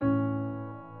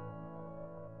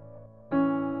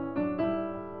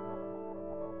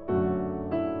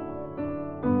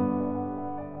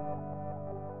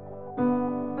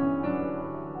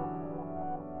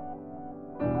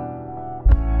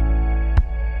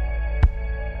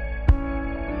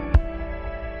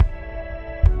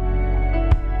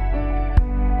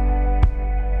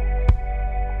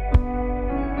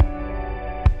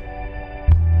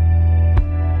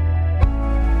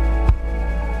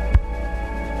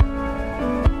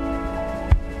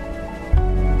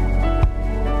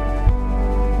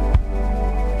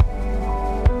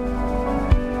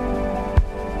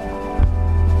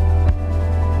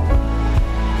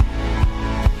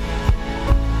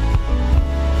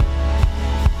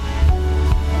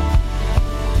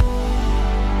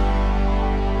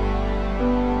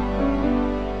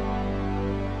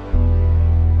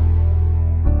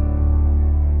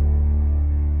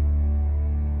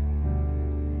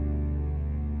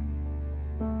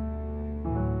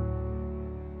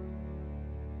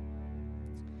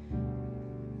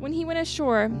When he went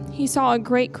ashore, he saw a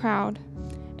great crowd,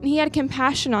 and he had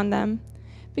compassion on them,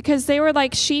 because they were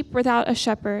like sheep without a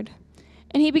shepherd.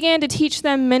 And he began to teach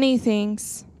them many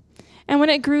things. And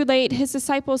when it grew late, his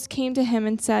disciples came to him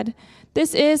and said,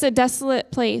 "This is a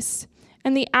desolate place,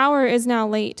 and the hour is now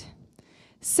late.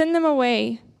 Send them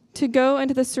away to go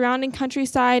into the surrounding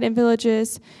countryside and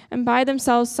villages and buy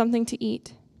themselves something to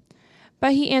eat."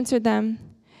 But he answered them,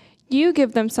 "You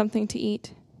give them something to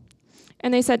eat."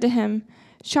 And they said to him,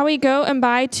 "Shall we go and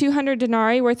buy 200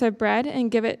 denarii worth of bread and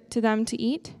give it to them to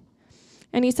eat?"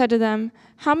 And he said to them,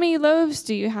 "How many loaves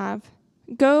do you have?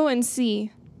 Go and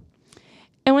see."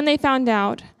 And when they found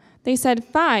out, they said,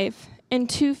 5 and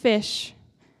 2 fish.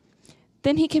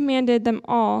 Then he commanded them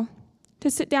all to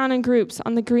sit down in groups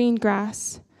on the green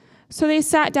grass. So they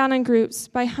sat down in groups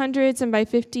by hundreds and by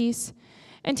 50s.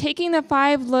 And taking the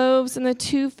 5 loaves and the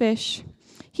 2 fish,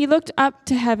 he looked up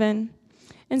to heaven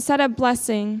and said a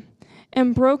blessing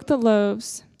and broke the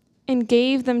loaves and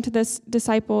gave them to the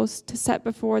disciples to set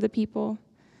before the people.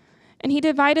 And he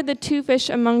divided the 2 fish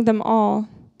among them all.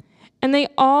 And they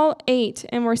all ate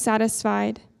and were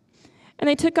satisfied. And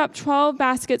they took up 12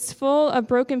 baskets full of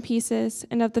broken pieces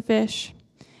and of the fish.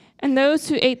 And those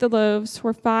who ate the loaves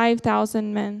were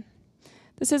 5,000 men.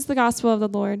 This is the gospel of the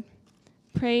Lord.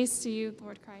 Praise to you,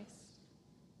 Lord Christ.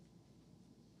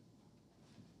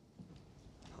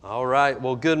 All right.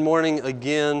 Well, good morning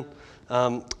again.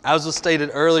 As was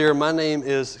stated earlier, my name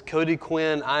is Cody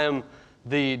Quinn. I am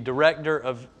the director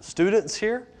of students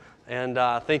here. And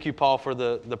thank you, Paul, for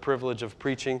the privilege of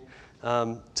preaching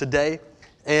today.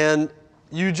 And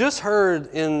you just heard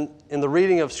in the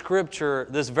reading of Scripture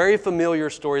this very familiar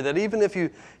story that even if you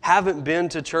haven't been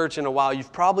to church in a while,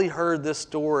 you've probably heard this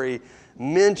story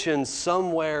mentioned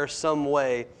somewhere, some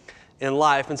way in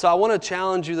life. And so I want to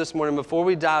challenge you this morning before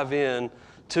we dive in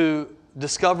to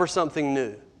discover something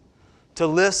new, to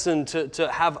listen, to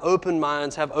have open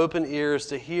minds, have open ears,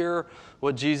 to hear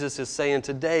what Jesus is saying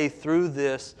today through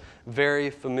this very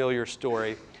familiar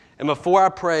story. And before I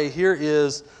pray, here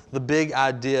is the big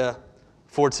idea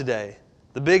for today.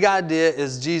 The big idea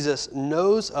is Jesus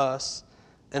knows us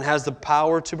and has the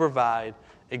power to provide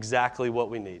exactly what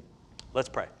we need. Let's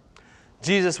pray.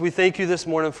 Jesus, we thank you this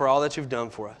morning for all that you've done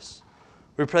for us.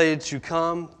 We pray that you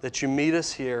come, that you meet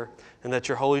us here, and that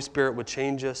your Holy Spirit would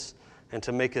change us and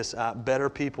to make us better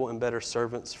people and better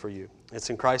servants for you. It's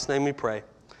in Christ's name we pray.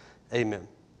 Amen.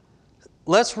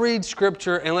 Let's read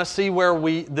Scripture and let's see where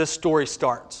this story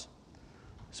starts.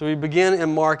 So we begin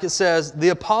in Mark. It says, "The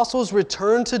apostles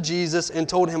returned to Jesus and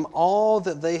told him all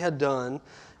that they had done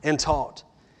and taught.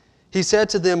 He said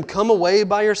to them, 'Come away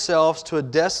by yourselves to a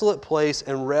desolate place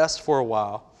and rest for a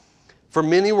while.' For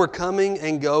many were coming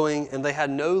and going, and they had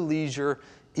no leisure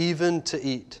even to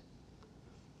eat.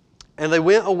 And they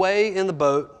went away in the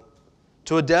boat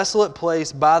to a desolate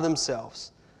place by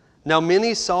themselves. Now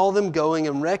many saw them going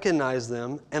and recognized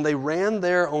them, and they ran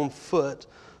there on foot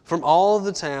from all of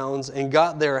the towns and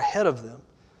got there ahead of them.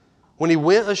 When he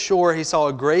went ashore, he saw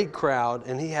a great crowd,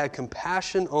 and he had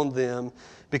compassion on them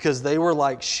because they were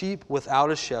like sheep without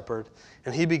a shepherd,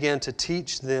 and he began to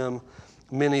teach them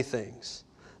many things."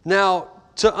 Now,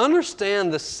 to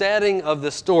understand the setting of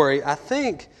the story, I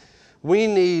think we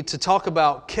need to talk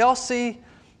about Kelsey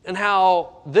and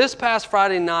how this past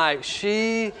Friday night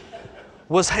she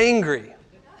was hangry.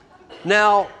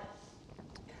 Now,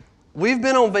 we've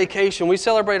been on vacation. We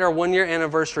celebrate our 1-year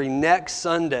anniversary next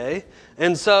Sunday.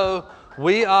 And so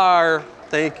we are,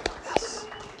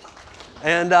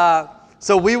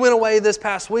 so we went away this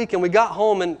past week and we got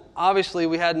home and obviously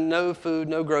we had no food,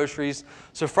 no groceries.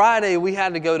 So Friday we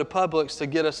had to go to Publix to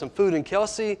get us some food. And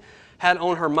Kelsey had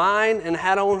on her mind and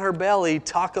had on her belly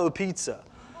taco pizza.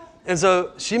 And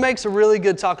so she makes a really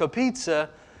good taco pizza.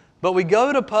 But we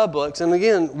go to Publix, and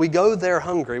again, we go there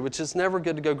hungry, which is never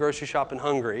good to go grocery shopping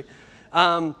hungry.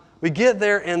 We get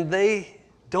there, and they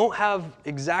don't have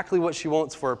exactly what she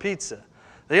wants for her pizza.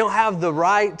 They don't have the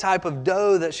right type of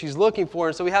dough that she's looking for,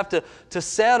 and so we have to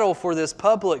settle for this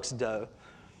Publix dough.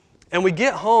 And we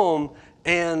get home,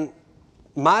 and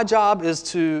my job is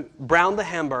to brown the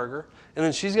hamburger, and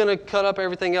then she's going to cut up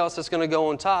everything else that's going to go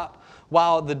on top.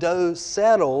 While the dough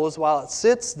settles, while it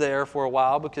sits there for a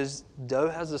while, because dough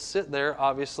has to sit there,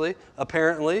 obviously,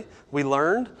 apparently, we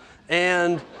learned.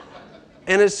 And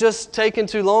it's just taking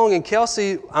too long. And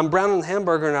Kelsey, I'm browning the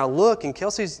hamburger, and I look, and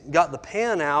Kelsey's got the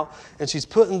pan out, and she's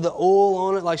putting the oil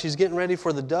on it like she's getting ready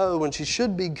for the dough when she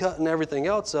should be cutting everything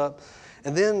else up.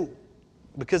 And then,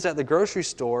 because at the grocery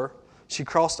store, she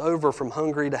crossed over from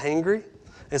hungry to hangry.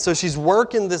 And so she's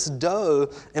working this dough,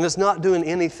 and it's not doing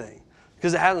anything.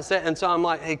 Because it hasn't set. And so I'm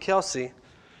like, hey, Kelsey,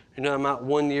 I'm at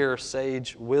 1 year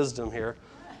sage wisdom here.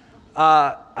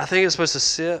 I think it's supposed to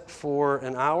sit for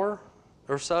an hour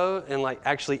or so and like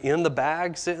actually in the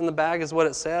bag, sit in the bag is what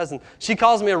it says. And she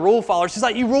calls me a rule follower. She's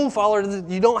like, you rule follower,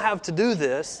 you don't have to do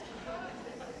this.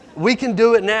 We can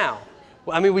do it now.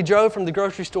 I mean, we drove from the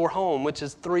grocery store home, which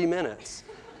is 3 minutes.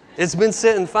 It's been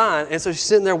sitting fine. And so she's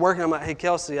sitting there working. I'm like, hey,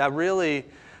 Kelsey, I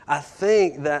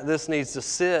think that this needs to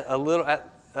sit a little,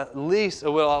 at least a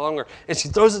little longer. And she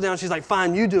throws it down. She's like,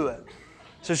 fine, you do it.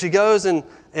 So she goes and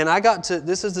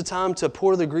this is the time to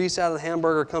pour the grease out of the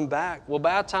hamburger, come back. Well,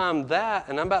 by the time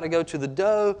and I'm about to go to the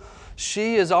dough,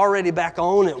 she is already back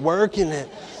on it, working it,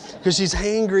 because she's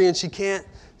hangry and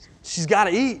she's got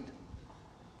to eat.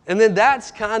 And then that's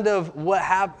kind of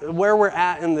where we're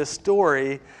at in this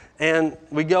story. And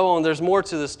we go on, there's more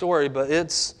to the story, but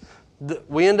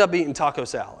we end up eating taco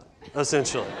salad,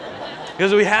 essentially,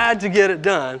 because we had to get it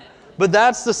done. But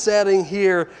that's the setting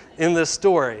here in this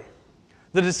story.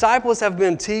 The disciples have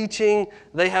been teaching,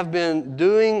 they have been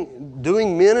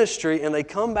doing ministry, and they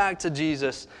come back to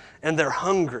Jesus, and they're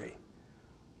hungry.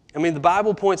 I mean, the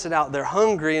Bible points it out, they're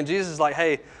hungry, and Jesus is like,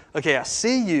 hey, okay, I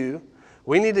see you.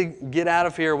 We need to get out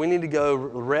of here. We need to go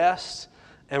rest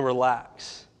and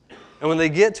relax. And when they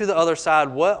get to the other side,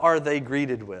 what are they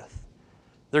greeted with?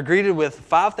 They're greeted with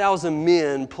 5,000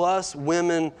 men plus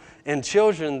women and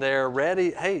children there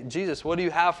ready. Hey, Jesus, what do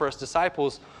you have for us?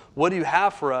 Disciples, what do you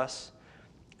have for us?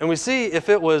 And we see if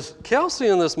it was Kelsey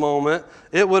in this moment,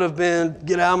 it would have been,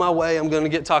 get out of my way, I'm going to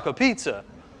get taco pizza.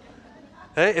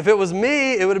 Hey, if it was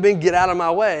me, it would have been, get out of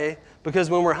my way, because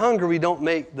when we're hungry, we don't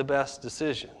make the best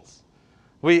decisions.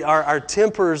 Our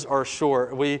tempers are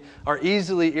short. We are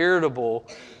easily irritable.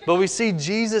 But we see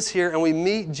Jesus here, and we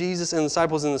meet Jesus and the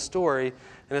disciples in the story,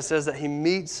 and it says that he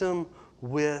meets them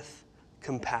with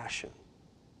compassion.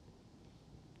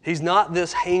 He's not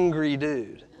this hangry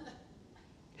dude.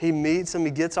 He meets them,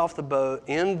 he gets off the boat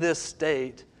in this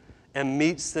state and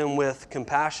meets them with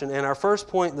compassion. And our first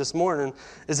point this morning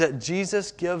is that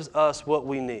Jesus gives us what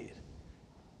we need.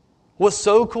 What's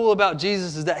so cool about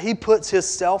Jesus is that he puts his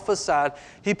self aside,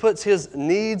 he puts his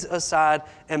needs aside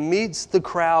and meets the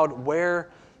crowd where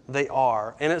they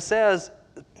are. And it says,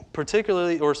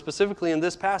 particularly or specifically in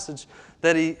this passage,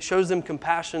 that he shows them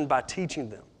compassion by teaching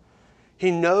them. He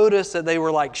noticed that they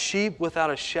were like sheep without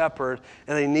a shepherd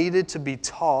and they needed to be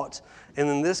taught. And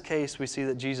in this case, we see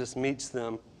that Jesus meets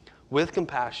them with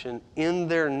compassion in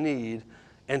their need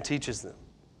and teaches them.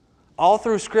 All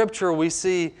through Scripture, we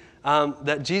see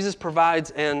that Jesus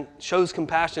provides and shows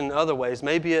compassion in other ways.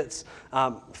 Maybe it's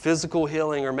physical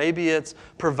healing, or maybe it's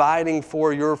providing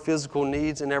for your physical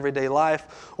needs in everyday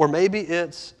life, or maybe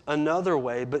it's another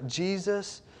way. But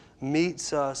Jesus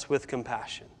meets us with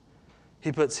compassion.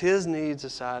 He puts his needs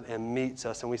aside and meets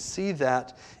us. And we see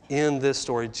that in this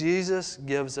story. Jesus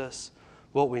gives us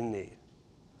what we need.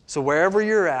 So wherever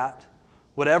you're at,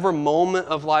 whatever moment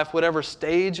of life, whatever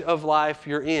stage of life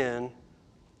you're in,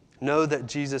 know that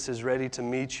Jesus is ready to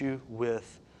meet you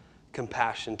with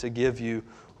compassion, to give you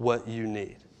what you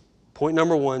need. Point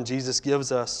number one, Jesus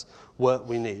gives us what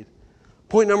we need.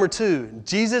 Point number two,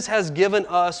 Jesus has given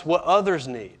us what others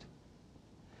need.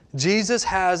 Jesus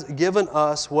has given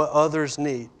us what others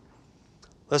need.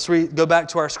 Let's go back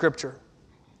to our scripture.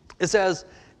 It says,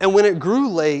 and when it grew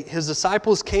late, his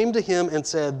disciples came to him and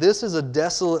said, this is a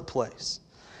desolate place,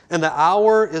 and the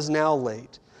hour is now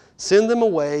late. Send them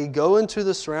away, go into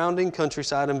the surrounding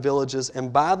countryside and villages,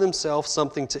 and buy themselves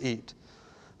something to eat.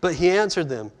 But he answered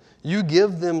them, you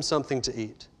give them something to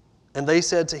eat. And they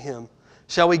said to him,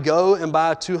 shall we go and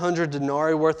buy 200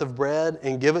 denarii worth of bread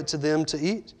and give it to them to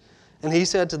eat? And he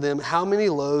said to them, how many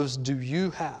loaves do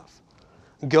you have?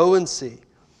 Go and see.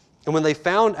 And when they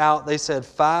found out, they said,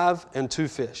 5 and 2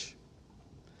 fish.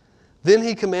 Then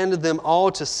he commanded them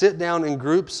all to sit down in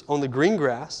groups on the green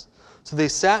grass. So they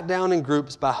sat down in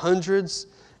groups by hundreds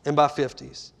and by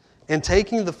 50s. And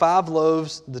taking the 5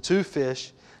 loaves, the 2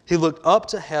 fish, he looked up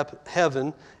to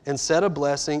heaven and said a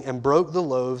blessing and broke the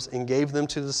loaves and gave them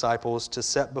to the disciples to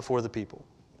set before the people.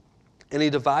 And he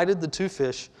divided the 2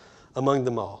 fish among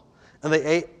them all.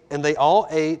 And they all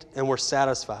ate and were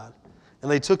satisfied. And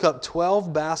they took up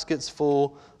 12 baskets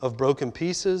full of broken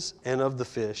pieces and of the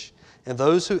fish. And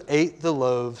those who ate the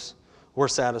loaves were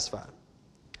satisfied.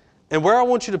 And where I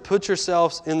want you to put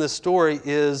yourselves in this story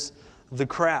is the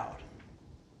crowd.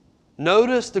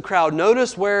 Notice the crowd.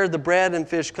 Notice where the bread and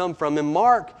fish come from. In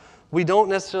Mark, we don't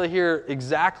necessarily hear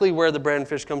exactly where the bread and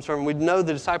fish comes from. We know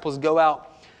the disciples go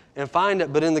out and find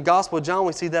it. But in the Gospel of John,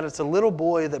 we see that it's a little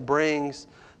boy that brings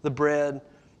the bread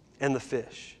and the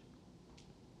fish.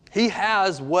 He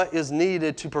has what is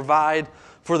needed to provide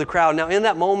for the crowd. Now, in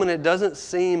that moment, it doesn't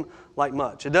seem like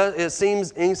much. It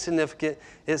seems insignificant.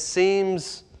 It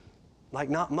seems like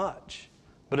not much.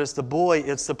 But it's the boy,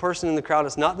 it's the person in the crowd.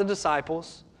 It's not the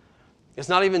disciples. It's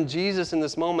not even Jesus in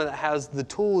this moment that has the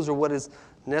tools or what is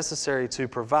necessary to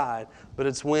provide. But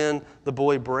it's when the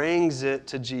boy brings it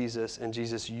to Jesus and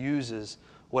Jesus uses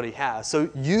what he has. So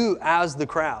you as the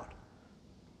crowd,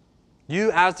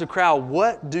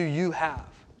 what do you have?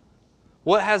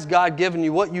 What has God given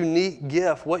you? What unique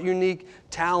gift, what unique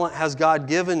talent has God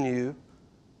given you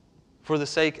for the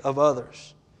sake of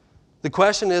others? The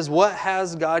question is, what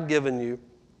has God given you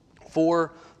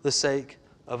for the sake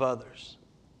of others?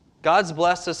 God's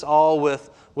blessed us all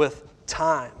with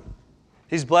time.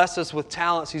 He's blessed us with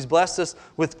talents. He's blessed us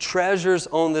with treasures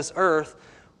on this earth.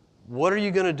 What are you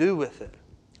going to do with it?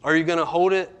 Are you going to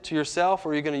hold it to yourself, or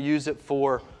are you going to use it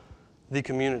for the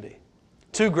community?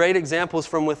 Two great examples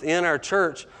from within our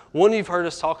church. One you've heard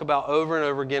us talk about over and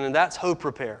over again, and that's Hope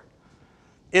Repair.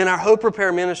 In our Hope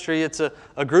Repair ministry, it's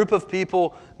a group of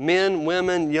people, men,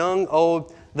 women, young,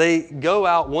 old. They go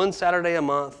out one Saturday a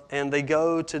month, and they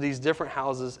go to these different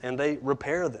houses, and they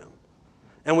repair them.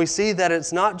 And we see that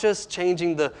it's not just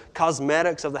changing the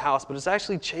cosmetics of the house, but it's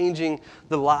actually changing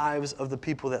the lives of the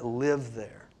people that live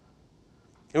there.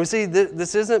 And we see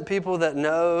this isn't people that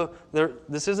know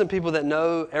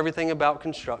everything about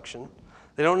construction.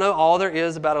 They don't know all there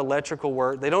is about electrical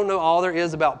work. They don't know all there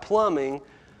is about plumbing.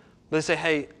 But they say,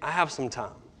 hey, I have some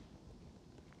time.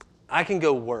 I can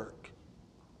go work.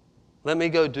 Let me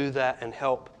go do that and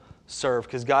help serve,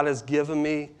 because God has given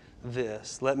me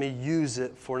this. Let me use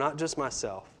it for not just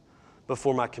myself, but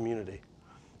for my community.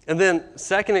 And then,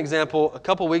 second example, a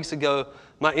couple weeks ago,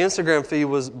 my Instagram feed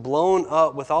was blown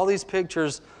up with all these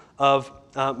pictures of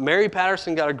Mary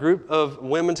Patterson got a group of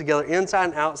women together inside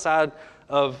and outside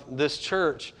of this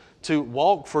church to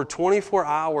walk for 24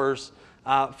 hours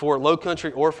for Low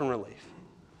Country Orphan Relief.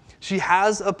 She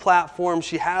has a platform.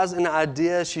 She has an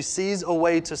idea. She sees a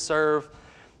way to serve.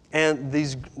 And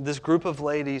this group of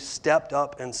ladies stepped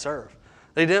up and served.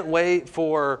 They didn't wait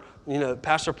for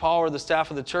Pastor Paul or the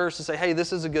staff of the church to say, hey,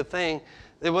 this is a good thing.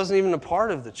 It wasn't even a part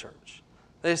of the church.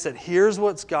 They said, here's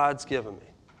what God's given me.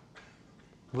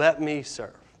 Let me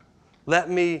serve. Let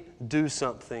me do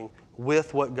something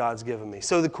with what God's given me.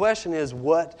 So the question is,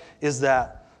 what is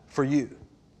that for you?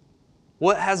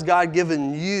 What has God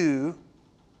given you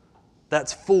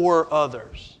that's for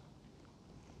others?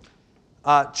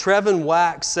 Trevin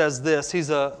Wax says this.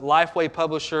 He's a Lifeway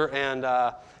publisher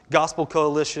and Gospel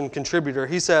Coalition contributor.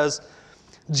 He says,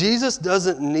 Jesus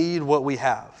doesn't need what we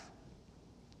have,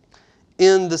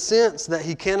 in the sense that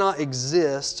he cannot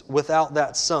exist without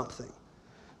that something.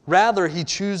 Rather, he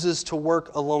chooses to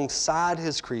work alongside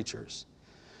his creatures,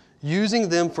 using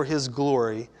them for his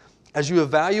glory. As you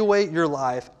evaluate your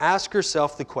life, ask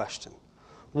yourself the question,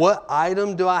 what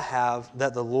item do I have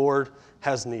that the Lord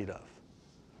has need of?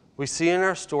 We see in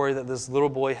our story that this little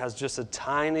boy has just a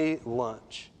tiny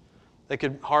lunch that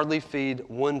could hardly feed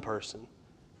one person.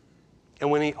 And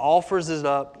when he offers it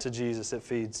up to Jesus, it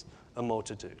feeds a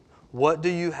multitude. What do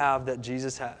you have that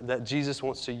Jesus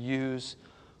wants to use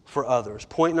for others?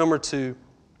 Point number 2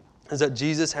 is that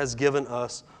Jesus has given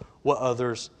us what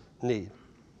others need.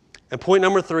 And point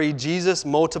number 3, Jesus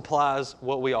multiplies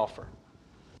what we offer.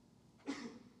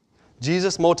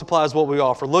 Jesus multiplies what we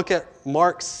offer. Look at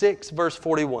Mark 6, verse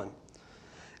 41.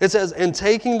 It says, and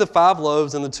taking the 5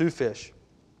 loaves and the 2 fish,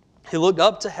 he looked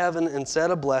up to heaven and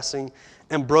said a blessing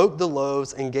and broke the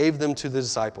loaves and gave them to the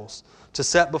disciples to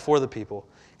set before the people.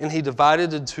 And he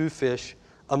divided the 2 fish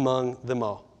among them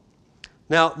all.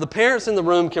 Now, the parents in the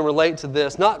room can relate to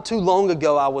this. Not too long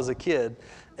ago, I was a kid,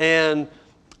 and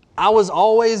I was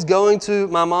always going to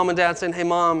my mom and dad saying, hey,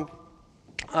 Mom,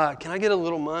 can I get a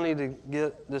little money to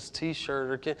get this T-shirt?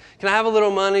 Or can I have a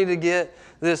little money to get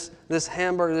this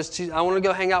hamburger, this cheese? I want to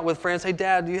go hang out with friends. Hey,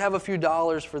 Dad, do you have a few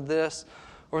dollars for this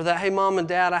or that? Hey, Mom and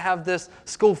Dad, I have this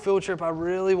school field trip I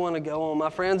really want to go on. My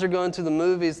friends are going to the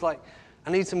movies. Like,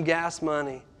 I need some gas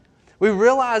money. We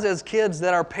realize as kids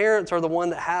that our parents are the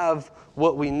one that have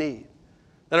what we need,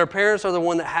 that our parents are the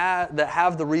one that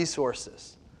have the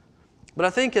resources. But I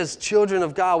think as children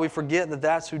of God, we forget that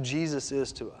that's who Jesus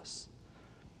is to us.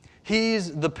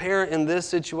 He's the parent in this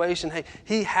situation. Hey,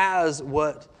 he has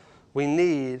what we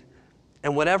need,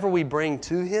 and whatever we bring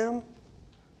to him,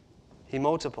 he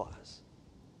multiplies.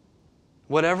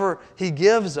 Whatever he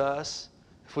gives us,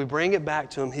 if we bring it back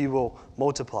to him, he will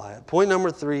multiply it. Point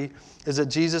number 3 is that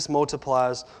Jesus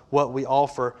multiplies what we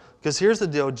offer. Because here's the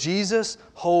deal. Jesus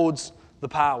holds the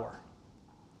power.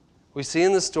 We see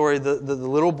in the story the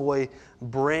little boy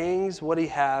brings what he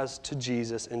has to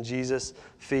Jesus, and Jesus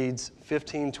feeds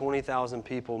 15,000, 20,000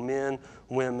 people, men,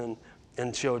 women,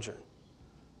 and children.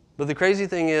 But the crazy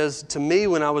thing is, to me,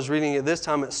 when I was reading it this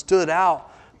time, it stood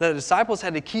out that the disciples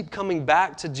had to keep coming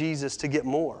back to Jesus to get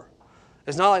more.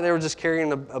 It's not like they were just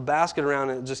carrying a basket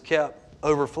around and it just kept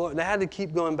overflowing. They had to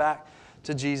keep going back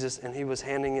to Jesus, and he was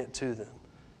handing it to them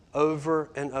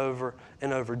over and over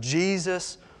and over.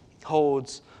 Jesus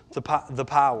holds the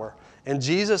power, and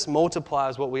Jesus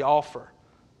multiplies what we offer.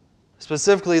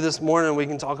 Specifically this morning, we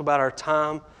can talk about our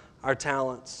time, our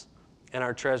talents, and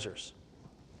our treasures.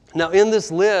 Now, in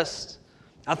this list,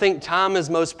 I think time is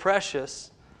most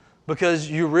precious because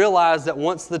you realize that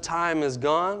once the time is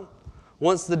gone,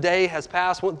 once the day has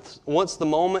passed, once the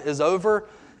moment is over,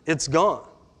 it's gone.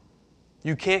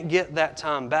 You can't get that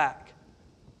time back.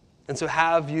 And so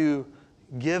have you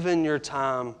given your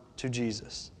time to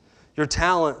Jesus? Your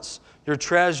talents, your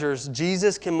treasures,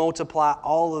 Jesus can multiply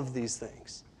all of these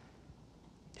things.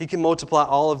 He can multiply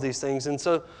all of these things. And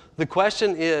so the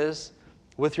question is,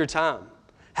 with your time,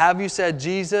 have you said,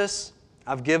 Jesus,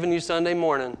 I've given you Sunday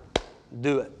morning,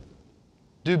 do it.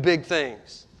 Do big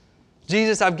things.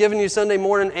 Jesus, I've given you Sunday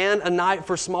morning and a night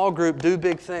for small group, do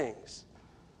big things.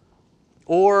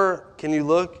 Or can you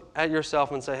look at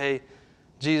yourself and say, hey,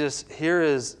 Jesus, here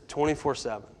is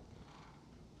 24/7.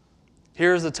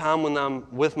 Here's the time when I'm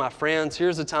with my friends.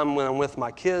 Here's the time when I'm with my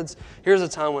kids. Here's the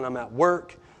time when I'm at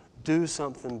work. Do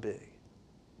something big.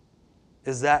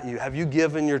 Is that you? Have you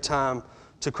given your time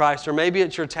to Christ? Or maybe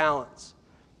it's your talents.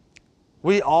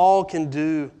 We all can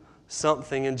do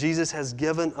something, and Jesus has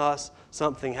given us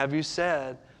something. Have you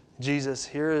said, Jesus,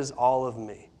 here is all of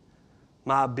me,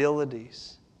 my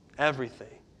abilities,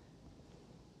 everything.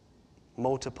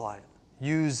 Multiply it.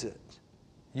 Use it.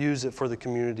 Use it for the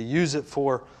community. Use it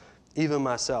for even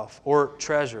myself, or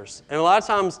treasures. And a lot of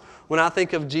times when I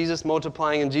think of Jesus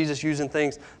multiplying and Jesus using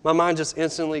things, my mind just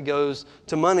instantly goes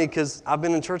to money because I've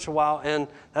been in church a while and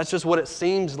that's just what it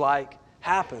seems like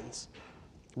happens.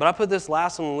 But I put this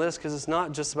last on the list because it's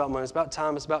not just about money. It's about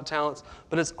time, it's about talents,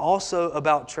 but it's also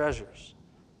about treasures.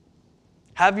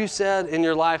 Have you said in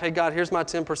your life, hey God, here's my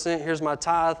 10%, here's my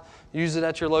tithe, use it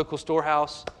at your local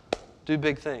storehouse, do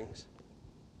big things?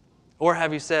 Or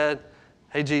have you said,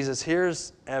 hey, Jesus,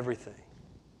 here's everything.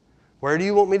 Where do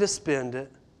you want me to spend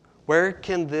it? Where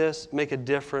can this make a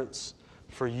difference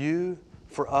for you,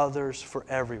 for others, for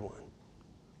everyone?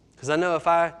 Because I know if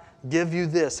I give you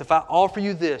this, if I offer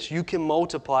you this, you can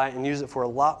multiply it and use it for a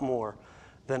lot more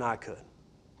than I could.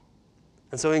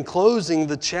 And so in closing,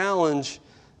 the challenge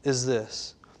is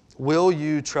this. Will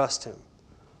you trust Him?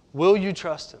 Will you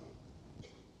trust Him?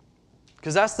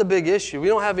 Because that's the big issue. We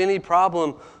don't have any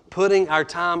problem putting our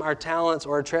time, our talents,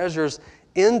 or our treasures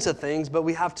into things, but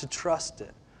we have to trust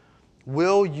it.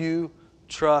 Will you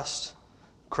trust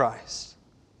Christ?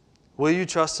 Will you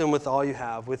trust Him with all you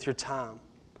have, with your time?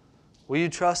 Will you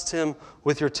trust Him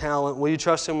with your talent? Will you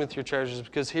trust Him with your treasures?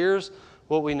 Because here's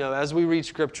what we know. As we read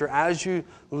Scripture, as you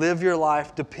live your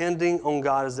life depending on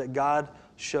God, is that God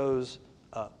shows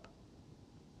up.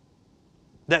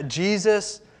 That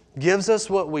Jesus gives us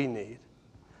what we need.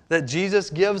 That Jesus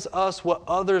gives us what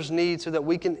others need so that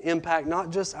we can impact not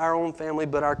just our own family,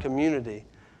 but our community.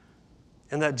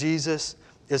 And that Jesus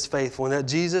is faithful and that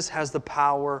Jesus has the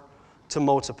power to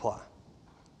multiply.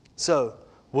 So,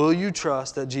 will you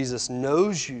trust that Jesus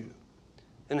knows you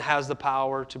and has the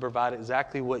power to provide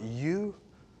exactly what you,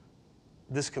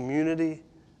 this community,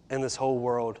 and this whole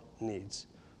world needs?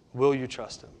 Will you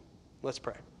trust Him? Let's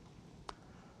pray.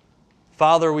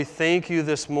 Father, we thank you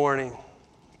this morning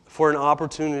for an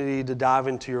opportunity to dive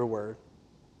into your word.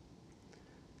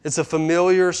 It's a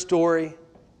familiar story,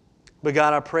 but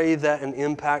God, I pray that an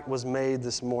impact was made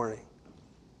this morning.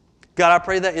 God, I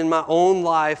pray that in my own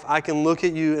life, I can look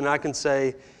at you and I can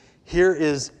say, here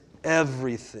is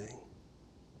everything.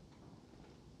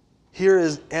 Here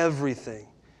is everything.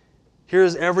 Here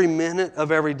is every minute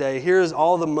of every day. Here is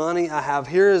all the money I have.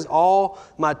 Here is all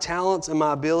my talents and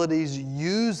my abilities.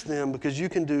 Use them because you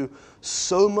can do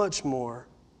so much more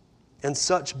and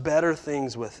such better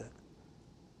things with it.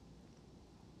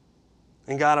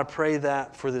 And God, I pray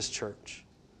that for this church,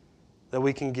 that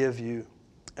we can give you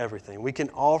everything. We can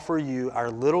offer you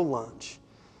our little lunch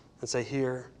and say,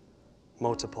 here,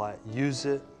 multiply it. Use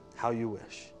it how you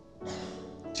wish.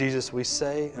 Jesus, we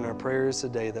say in our prayers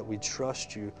today that we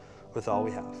trust you with all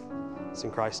we have. It's in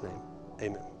Christ's name.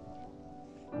 Amen.